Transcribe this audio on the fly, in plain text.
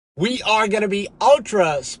We are going to be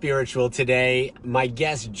ultra spiritual today. My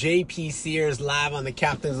guest, JP Sears, live on the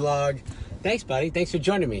Captain's Log. Thanks, buddy. Thanks for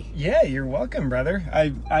joining me. Yeah, you're welcome, brother.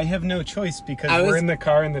 I have no choice because we're in the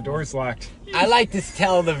car and the door's locked. I like to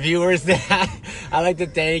tell the viewers that I like to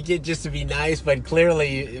thank you just to be nice, but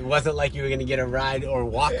clearly it wasn't like you were going to get a ride or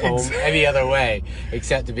walk home any other way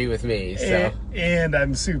except to be with me. So, and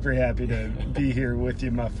I'm super happy to be here with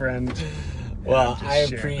you, my friend. Well, I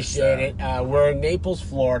appreciate it. We're in Naples,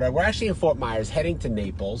 Florida. We're actually in Fort Myers, heading to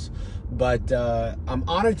Naples, but I'm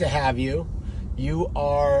honored to have you. You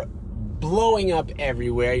are blowing up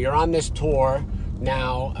everywhere. You're on this tour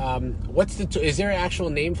now. What's the tour? Is there an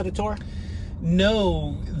actual name for the tour?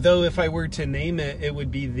 No, though if I were to name it, it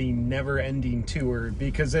would be the Never Ending Tour,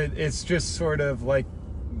 because it's just sort of like,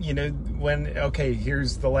 you know, okay,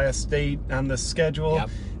 here's the last date on the schedule. Yep.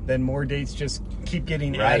 Then more dates just keep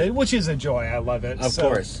getting added, which is a joy. I love it. Of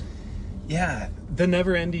course. Yeah, the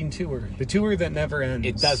never-ending tour. The tour that never ends.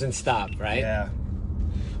 It doesn't stop, right? Yeah.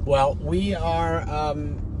 Well,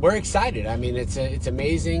 we're excited. I mean, it's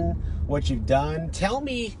amazing what you've done. Tell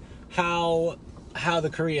me how the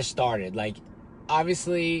career started. Like,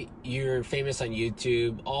 obviously, you're famous on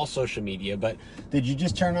YouTube, all social media, but did you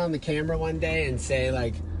just turn on the camera one day and say,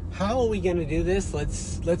 like, how are we going to do this?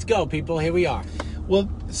 Let's go, people. Here we are. Well,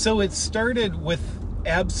 so it started with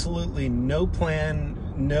absolutely no plan,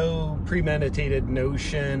 no premeditated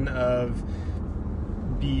notion of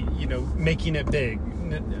making it big.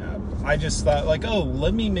 I just thought, like, oh,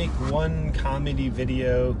 let me make one comedy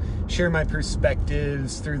video, share my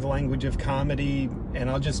perspectives through the language of comedy, and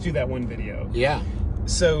I'll just do that one video. Yeah.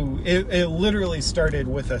 So it literally started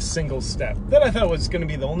with a single step that I thought was going to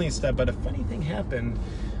be the only step, but a funny thing happened.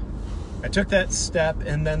 I took that step,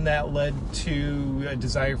 and then that led to a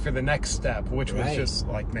desire for the next step, which was just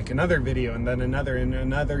like make another video, and then another and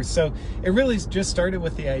another. So it really just started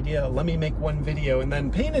with the idea, let me make one video, and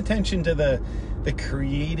then paying attention to the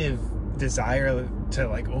creative desire to,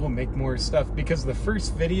 like, oh, make more stuff. Because the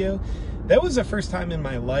first video, that was the first time in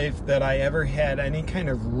my life that I ever had any kind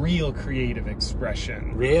of real creative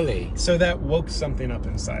expression. Really? So that woke something up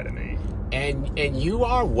inside of me. And you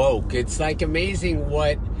are woke. It's like amazing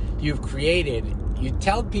what you've created. You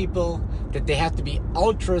tell people that they have to be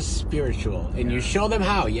ultra spiritual, and you show them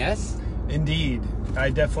how. Yes, indeed.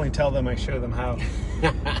 I definitely tell them. I show them how.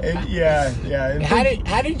 Yeah.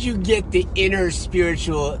 How did you get the inner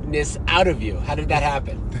spiritualness out of you? How did that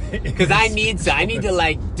happen? Because I need to,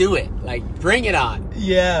 like, do it, like, bring it on.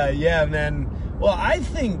 Yeah, man. Well, I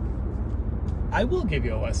think I will give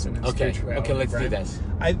you a lesson in spirituality. Okay, let's do this.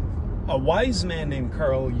 A wise man named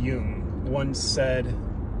Carl Jung once said,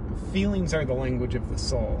 feelings are the language of the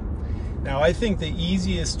soul. Now, I think the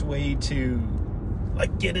easiest way to,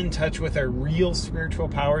 like, get in touch with our real spiritual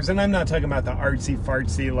powers, and I'm not talking about the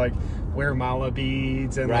artsy-fartsy, like, wear mala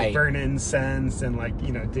beads and like burn incense and, like,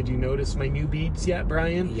 you know, did you notice my new beads yet,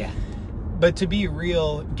 Brian? Yeah. But to be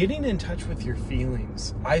real, getting in touch with your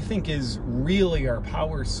feelings, I think, is really our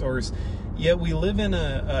power source. Yet we live in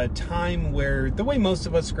a time where the way most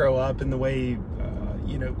of us grow up and the way,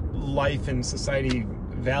 life and society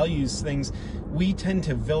values things, we tend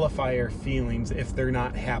to vilify our feelings if they're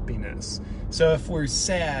not happiness. So if we're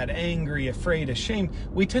sad, angry, afraid, ashamed,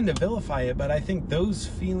 we tend to vilify it. But I think those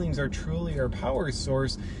feelings are truly our power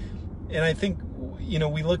source. And I think,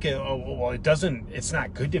 we look at, it's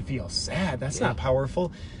not good to feel sad. That's not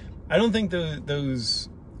powerful. I don't think those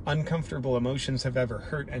uncomfortable emotions have ever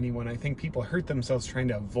hurt anyone. I think people hurt themselves trying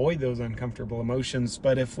to avoid those uncomfortable emotions.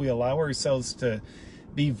 But if we allow ourselves to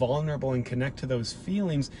be vulnerable and connect to those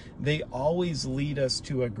feelings, they always lead us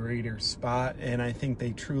to a greater spot. And I think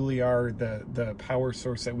they truly are the power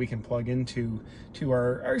source that we can plug into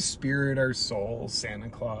our spirit, our soul, Santa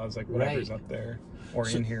Claus, like whatever's up there or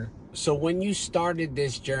in here. So when you started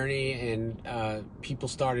this journey and people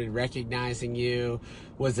started recognizing you,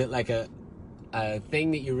 was it like a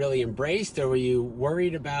thing that you really embraced, or were you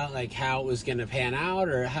worried about, like, how it was going to pan out,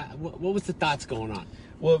 or what was the thoughts going on?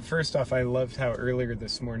 Well, first off, I loved how earlier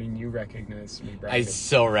this morning you recognized me, Brian. I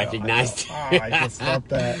so recognized you. I just love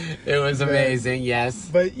that. It was amazing, yes.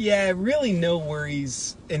 But yeah, really no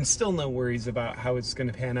worries, and still no worries about how it's going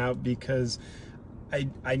to pan out, because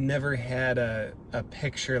I never had a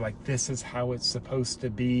picture like, this is how it's supposed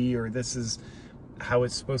to be, or this is how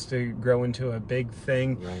it's supposed to grow into a big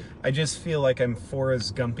thing. Right. I just feel like I'm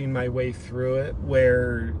Forrest Gumping my way through it,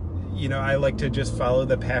 where, I like to just follow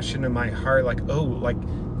the passion in my heart, like, oh, like,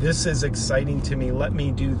 this is exciting to me, let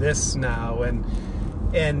me do this now.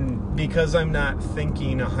 And because I'm not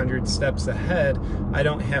thinking 100 steps ahead, I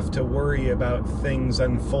don't have to worry about things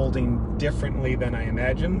unfolding differently than I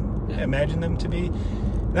imagine them to be.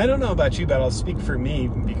 And I don't know about you, but I'll speak for me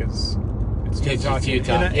because it's you It's talking. you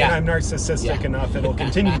talking, And, yeah. and I'm narcissistic Yeah. enough, it'll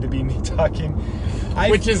continue to be me talking.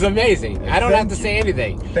 Which is amazing. I don't have to say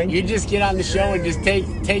anything. Thank you you. just get on the show and just take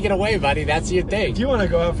it away, buddy. That's your thing. If you want to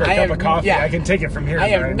go out for a cup of coffee, I can take it from here. I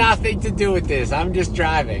have Brian. nothing to do with this. I'm just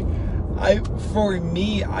driving. For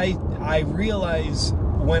me, I realize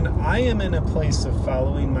when I am in a place of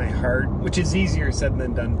following my heart, which is easier said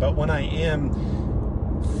than done, but when I am,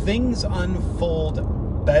 things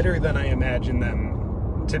unfold better than I imagine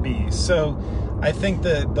them to be. So I think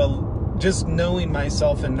the just knowing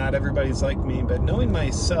myself, and not everybody's like me, but knowing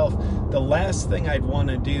myself, the last thing I'd want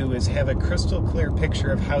to do is have a crystal clear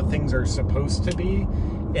picture of how things are supposed to be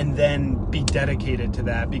and then be dedicated to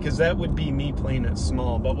that, because that would be me playing it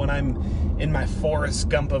small. But when I'm in my Forrest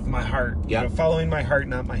Gump of my heart, Yeah. following my heart,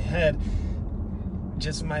 not my head,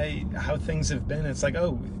 just how things have been, it's like,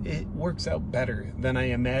 oh, it works out better than I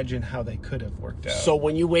imagine how they could have worked out. So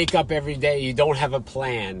when you wake up every day, you don't have a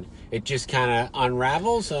plan. It just kind of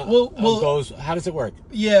unravels. Well, goes. How does it work?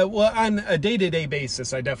 Yeah, well, on a day-to-day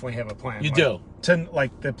basis, I definitely have a plan. You do?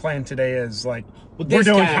 The plan today is like, Well, we're this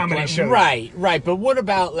doing kind of comedy plan- shows. Right. But what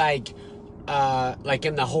about like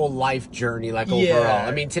in the whole life journey, like Yeah. overall?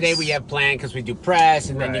 I mean, today we have planned because we do press,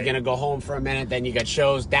 and then you're Right. gonna go home for a minute. Then you got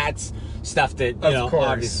shows. That's stuff that Of course.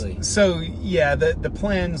 obviously. So, yeah, the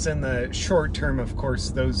plans in the short term, of course,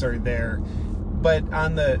 those are there. But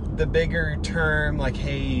on the bigger term, like,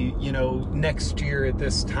 hey, next year at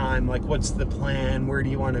this time, like, what's the plan? Where do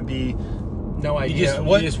you want to be? No idea.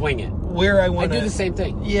 You just wing it. Where I I want to do the same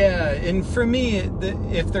thing. Yeah, and for me,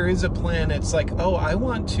 if there is a plan, it's like, oh, I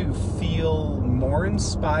want to feel more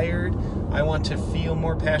inspired. I want to feel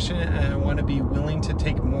more passionate, and I want to be willing to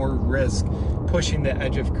take more risk, pushing the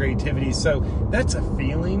edge of creativity. So that's a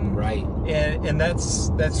feeling, Right. And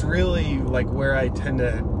that's really like where I tend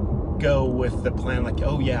to go with the plan. Like,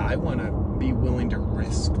 oh yeah, I want to be willing to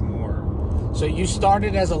risk more. So you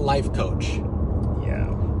started as a life coach, Yeah,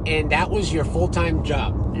 and that was your full-time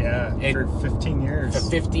job yeah, And- for 15 years. for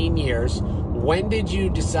 15 years. When did you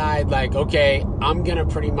decide, like, okay, I'm gonna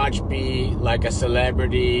pretty much be like a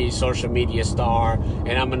celebrity, social media star,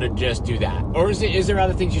 and I'm gonna just do that? Or is there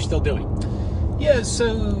other things you're still doing? Yeah,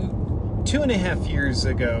 so 2.5 years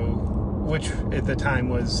ago, which at the time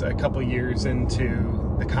was a couple years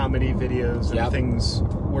into the comedy videos and Yep. things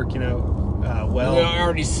working out We well.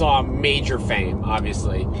 already saw major fame,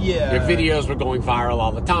 obviously. Yeah. Your videos were going viral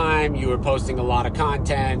all the time. You were posting a lot of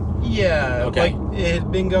content. Yeah, Okay. like it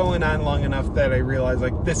had been going on long enough that I realized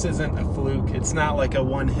like this isn't a fluke. It's not like a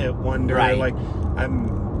one-hit wonder. Right. Like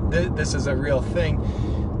this is a real thing.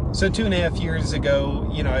 So 2.5 years ago,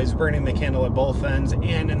 I was burning the candle at both ends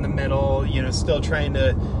and in the middle. Still trying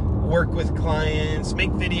to work with clients, make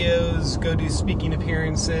videos, go do speaking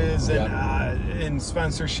appearances and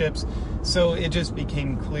sponsorships. So it just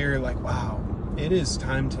became clear, like, wow, it is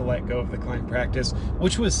time to let go of the client practice,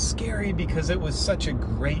 which was scary because it was such a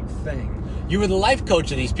great thing. You were the life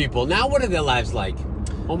coach of these people. Now what are their lives like?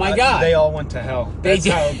 Oh my God. They all went to hell. They That's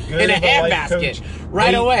did. how good In a of life handbasket, coach-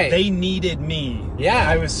 right away. They needed me. Yeah.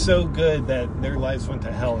 I was so good that their lives went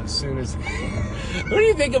to hell as soon as. What do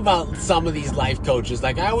you think about some of these life coaches?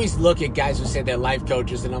 Like, I always look at guys who say they're life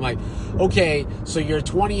coaches, and I'm like, okay, so you're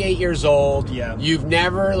 28 years old. Yeah. You've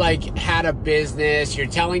never, like, had a business. You're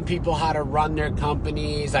telling people how to run their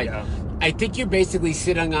companies. Like, Yeah. I think you're basically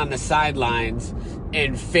sitting on the sidelines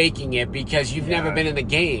and faking it because you've never Yeah. been in the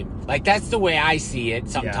game. Like, that's the way I see it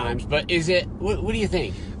sometimes. But is it, what do you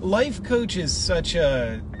think? Life coach is such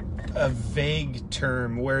a vague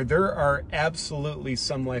term where there are absolutely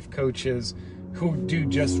some life coaches who do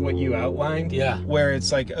just what you outlined. Yeah. Where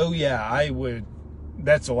it's like, oh yeah,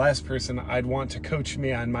 that's the last person I'd want to coach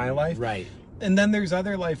me on my life. Right. And then there's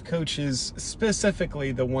other life coaches,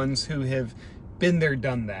 specifically the ones who have been there,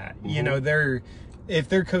 done that. If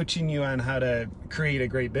they're coaching you on how to create a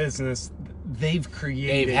great business, they've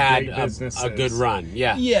created They've had great a businesses. good run.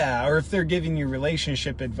 Yeah. Yeah, or if they're giving you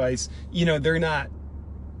relationship advice, they're not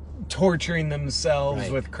torturing themselves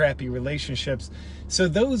Right. with crappy relationships. So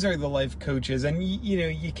those are the life coaches, and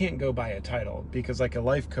you can't go by a title, because like a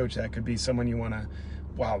life coach, that could be someone you want to,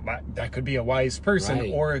 that could be a wise person,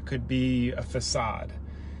 Right. or it could be a facade.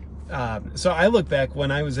 So I look back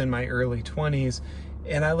when I was in my early 20s,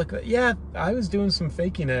 and I look, I was doing some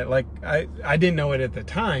faking it. Like I didn't know it at the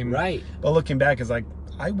time, Right. but looking back, it's like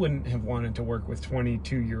I wouldn't have wanted to work with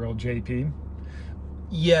 22-year-old JP.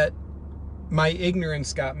 Yet my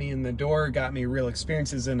ignorance got me in the door, got me real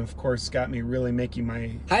experiences, and of course got me really making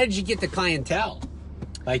my. How did you get the clientele?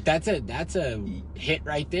 Like that's a hit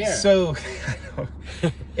right there. So,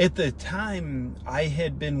 at the time, I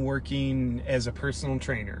had been working as a personal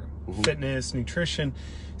trainer, fitness, nutrition.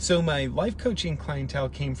 So my life coaching clientele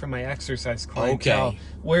came from my exercise clientele,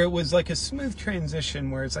 where it was like a smooth transition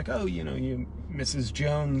where it's like, oh, you Mrs.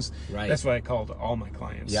 Jones. Right. That's what I called all my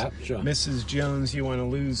clients. Yeah, sure. Mrs. Jones, you want to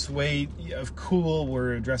lose weight. Cool,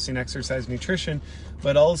 we're addressing exercise, nutrition,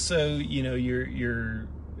 but also, you're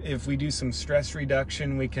if we do some stress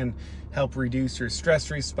reduction, we can help reduce your stress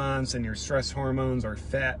response and your stress hormones or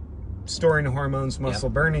fat storing hormones, muscle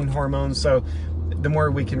burning hormones. So the more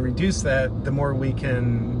we can reduce that, the more we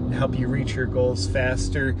can help you reach your goals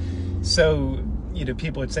faster. So,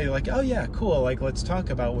 people would say like, oh yeah, cool. Like, let's talk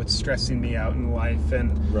about what's stressing me out in life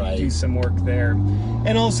and do some work there.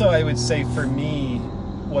 And also I would say for me,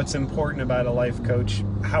 what's important about a life coach,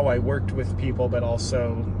 how I worked with people, but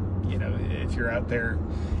also, if you're out there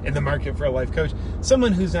in the market for a life coach,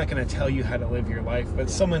 someone who's not going to tell you how to live your life, but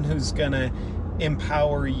someone who's going to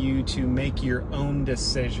empower you to make your own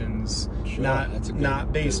decisions,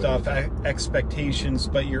 not based off expectations,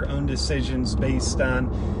 but your own decisions based on,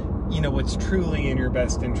 what's truly in your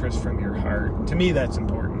best interest from your heart. To me, that's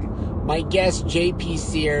important. My guest, JP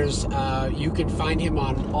Sears, you can find him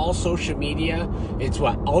on all social media. It's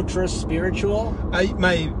Ultra Spiritual?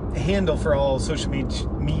 My handle for all social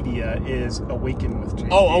media is Awaken with JP.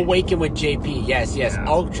 Oh, Awaken with JP. Yes. Yeah.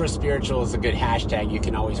 Ultra Spiritual is a good hashtag. You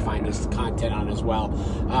can always find his content on as well.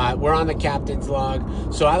 We're on the Captain's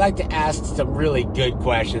Log. So I like to ask some really good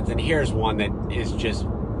questions. And here's one that is just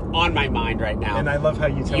on my mind right now. And I love how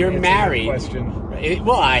you tell you're me married. Question.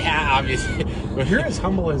 Obviously. You're as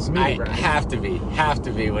humble as me, I right? have to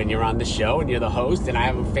be when you're on the show and you're the host and I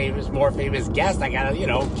have a more famous guest. I gotta,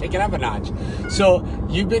 kick it up a notch. So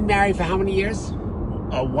you've been married for how many years?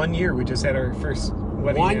 1 year. We just had our first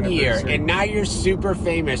wedding 1 year, anniversary. and now you're super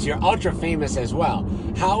famous. You're ultra famous as well.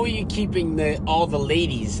 How are you keeping all the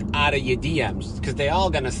ladies out of your DMs? Because they're all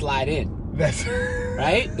gonna slide in. That's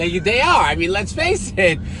right? They are. I mean, let's face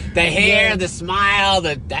it. The hair, the smile,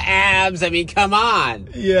 the abs. I mean, come on.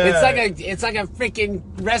 Yeah. It's like a freaking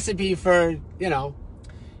recipe for,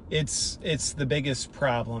 It's the biggest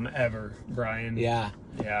problem ever, Brian. Yeah.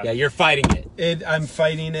 Yeah. You're fighting it. I'm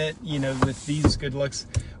fighting it, with these good looks.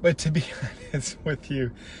 But to be honest with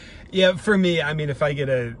you, for me, I mean, if I get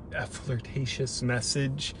a flirtatious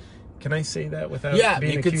message, can I say that without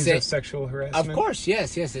being accused of sexual harassment? Of course,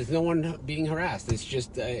 yes. There's no one being harassed. It's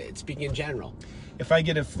just it's speaking in general. If I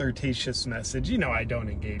get a flirtatious message, I don't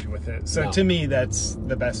engage with it. So to me, that's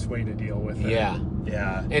the best way to deal with it. Yeah.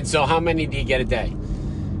 Yeah. And so how many do you get a day?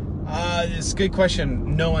 It's a good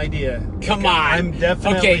question. No idea. Come on. I'm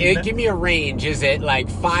definitely... Okay, give me a range. Is it like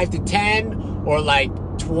 5 to 10 or like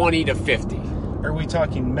 20 to 50? Are we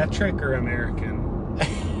talking metric or American?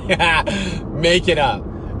 Make it up.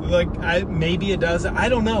 Like, maybe it does. I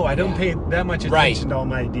don't know. I don't pay that much attention to all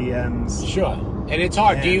my DMs. Sure. And it's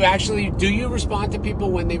hard. And do you respond to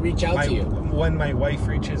people when they reach out to you? When my wife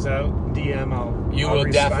reaches out, DM, I'll will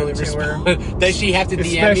definitely respond to her. Does she have to DM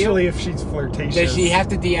you? Especially if she's flirtatious. Does she have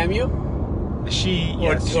to DM you? Yes,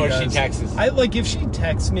 she texts. If she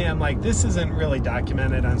texts me, I'm like, this isn't really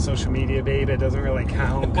documented on social media, babe. It doesn't really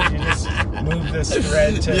count. You just move this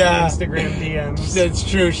thread to Instagram DMs. That's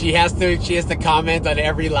true. She has to comment on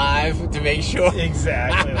every live to make sure.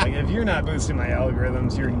 Exactly. Like, if you're not boosting my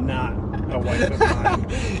algorithms, you're not a wife of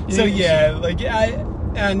mine. So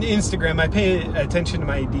on Instagram, I pay attention to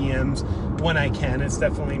my DMs when I can. It's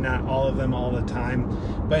definitely not all of them all the time,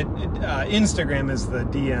 but Instagram is the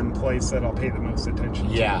DM place that I'll pay the most attention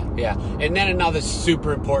to. Yeah. And then another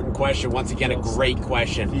super important question. Once again, a great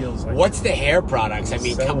question. Feels like what's the hair products? I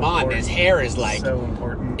mean, so come on. This hair is like so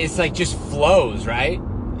important. It's like just flows, right?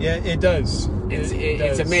 Yeah, it does.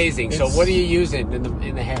 It's amazing. So what are you using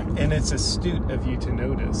in the hair? And it's astute of you to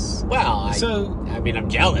notice. Well, I'm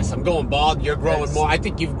jealous. I'm going bald. You're growing more. I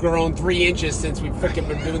think you've grown 3 inches since we've freaking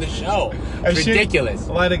been doing the show. It's ridiculous.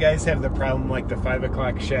 A lot of guys have the problem like the 5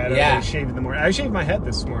 o'clock shadow. Yeah. They shave in the morning. I shaved my head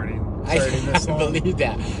this morning. I believe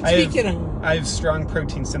that. I have strong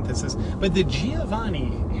protein synthesis, but the Giovanni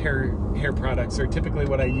hair products are typically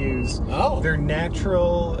what I use. Oh, they're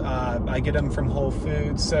natural. I get them from Whole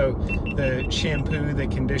Foods. So the shampoo, the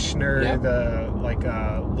conditioner, the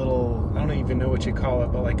little, I don't even know what you call it,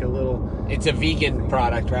 but like a little. It's a vegan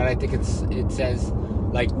product, right? I think it says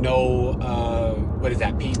like no. What is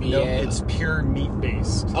that? PBA? No, it's pure meat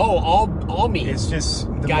based. Oh, all meat. It's just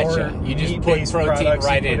the gotcha. more You just put protein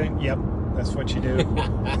right in. Yep, that's what you do.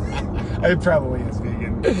 It probably is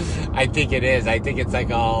vegan. I think it is. I think it's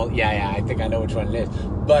like all. Yeah. I think I know which one it is.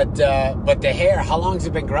 But the hair. How long has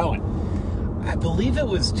it been growing? I believe it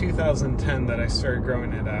was 2010 that I started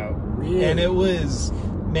growing it out. Really? And it was,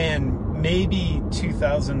 man, maybe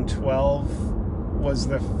 2012 was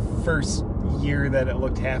the first year that it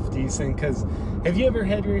looked half decent. Because have you ever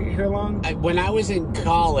had your hair long? When I was in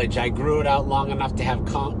college, I grew it out long enough to have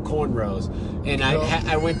cornrows. And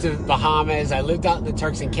I went to Bahamas. I lived out in the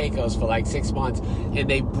Turks and Caicos for like 6 months. And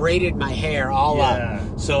they braided my hair all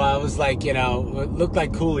up. So I was like, it looked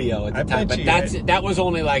like Coolio at the time. But that was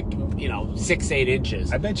only like, 6-8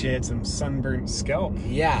 inches. I bet you had some sunburnt scalp.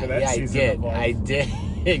 Yeah, I did.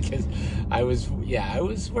 Because I was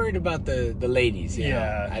worried about the ladies.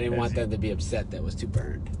 I didn't want them to be upset that was too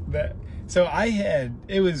burned. So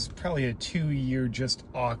it was probably a 2-year just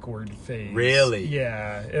awkward phase. Really?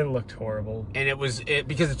 Yeah, it looked horrible. And it was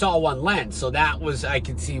because it's all one length, so I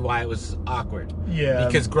could see why it was awkward. Yeah.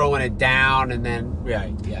 Because growing it down and then, yeah.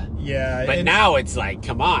 Yeah. But now it's like,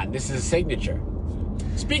 come on, this is a signature.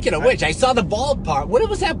 Speaking of which, I saw the bald part. What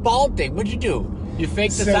was that bald thing? What'd you do? You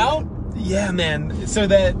faked this out? Yeah, man. So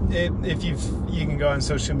that if you can go on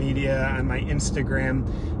social media, on my Instagram,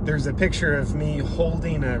 there's a picture of me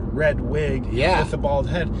holding a red wig with a bald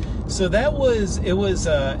head. So it was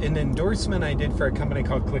an endorsement I did for a company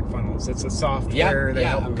called ClickFunnels. It's a software. They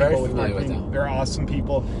help people with marketing. They're awesome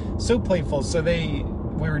people, so playful. So we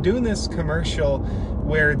were doing this commercial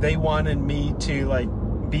where they wanted me to like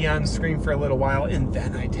be on screen for a little while and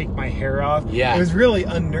then I take my hair off. Yeah. It was really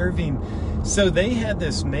unnerving. So they had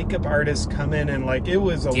this makeup artist come in and like it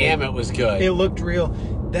was it was good. It looked real.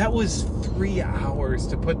 That was 3 hours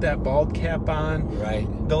to put that bald cap on. Right.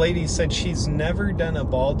 The lady said she's never done a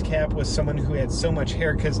bald cap with someone who had so much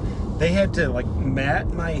hair because they had to like mat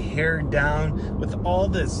my hair down with all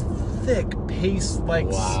this thick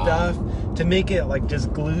paste-like stuff to make it like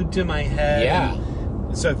just glued to my head. Yeah.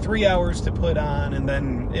 So 3 hours to put on, and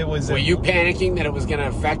then it was. Were you panicking that it was going to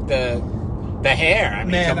affect the hair? I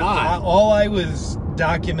mean, come on. All I was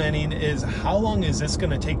documenting is how long is this going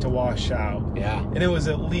to take to wash out? Yeah. And it was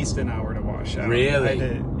at least an hour to wash out. Really?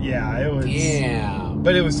 It was. Yeah.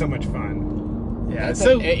 But it was so much fun. Yeah.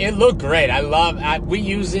 It looked great. We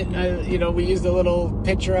use it. We used a little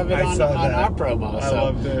picture of it on our promo. I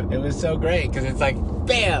loved it. It was so great because it's like,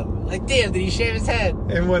 bam! Like, damn! Did he shave his head?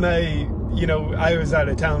 And when I was out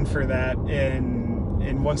of town for that,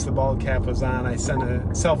 and once the bald cap was on, I sent a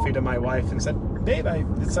selfie to my wife and said, "Babe, I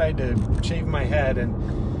decided to shave my head,"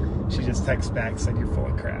 and she just texted back, said, "You're full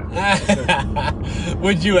of crap."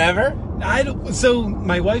 Would you ever? So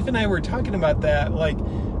my wife and I were talking about that, like,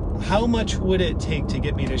 how much would it take to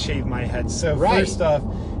get me to shave my head? So first off,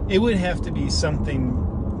 it would have to be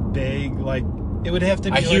something big, like it would have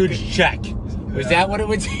to be a huge check. Was that what it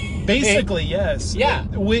would take? Basically, yes. Yeah.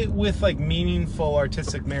 With like meaningful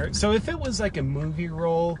artistic merit. So if it was like a movie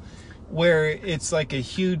role where it's like a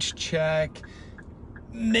huge check,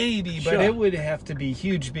 maybe, but it would have to be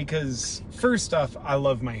huge because first off, I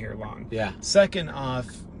love my hair long. Yeah. Second off,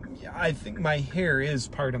 I think my hair is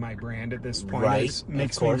part of my brand at this point. Right. It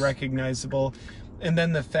makes me recognizable. And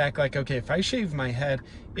then the fact, like, okay, if I shave my head,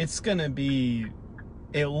 it's going to be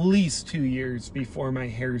at least 2 years before my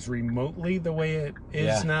hair's remotely the way it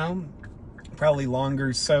is now. Probably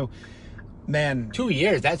longer. So, man, 2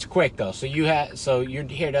 years, that's quick though. So your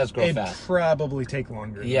hair does grow fast. It'd probably take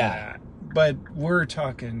longer than that. But we're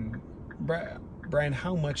talking, Brian,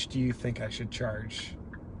 how much do you think I should charge?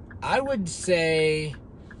 I would say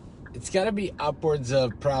it's got to be upwards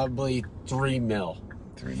of probably $3 million.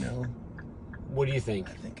 $3 million. What do you think?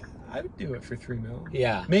 I think I would do it for $3 million.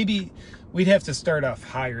 Yeah. Maybe we'd have to start off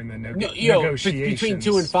higher in the negotiations. Between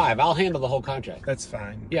 2 and 5, I'll handle the whole contract. That's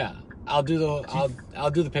fine. Yeah, I'll do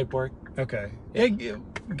the paperwork. Okay. Yeah,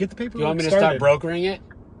 get the paperwork. You want me to start brokering it?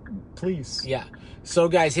 Please. Yeah. So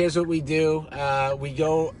guys, here's what we do. We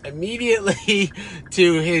go immediately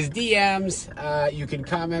to his DMs. You can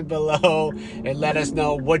comment below and let us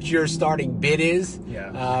know what your starting bid is.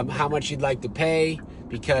 Yeah. How much you'd like to pay,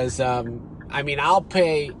 because I'll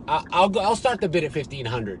pay. I'll start the bid at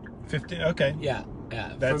 $1,500. 50. Okay. Yeah.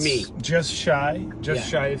 That's for me. Just shy of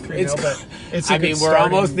 $3 million, but it's a good we're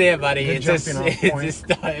almost there, buddy. It's a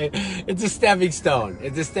stepping stone.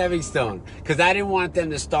 It's a stepping stone. Because I didn't want them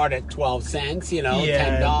to start at 12 cents,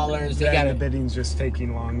 $10. The bidding's just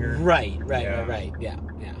taking longer. Right. Yeah.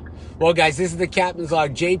 Well, guys, this is the Captain's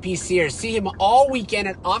Log, JP Sears. See him all weekend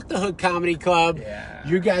at Off the Hook Comedy Club. Yeah.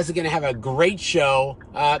 You guys are going to have a great show.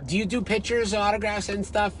 Do you do pictures, autographs, and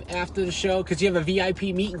stuff after the show? Because you have a VIP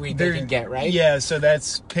meet and greet they can get, right? Yeah, so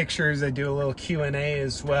that's pictures. I do a little Q&A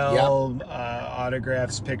as well. Yep.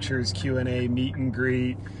 Autographs, pictures, Q&A, meet and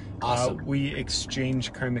greet. Awesome. We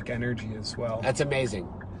exchange karmic energy as well. That's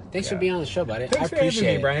amazing. Thanks for being on the show, buddy. Thanks I for having appreciate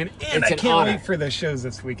me, it. Brian. And It's I an can't honor. wait for the shows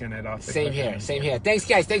this weekend at Off the Same Cliff. here. Same here. Thanks,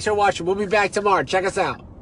 guys. Thanks for watching. We'll be back tomorrow. Check us out.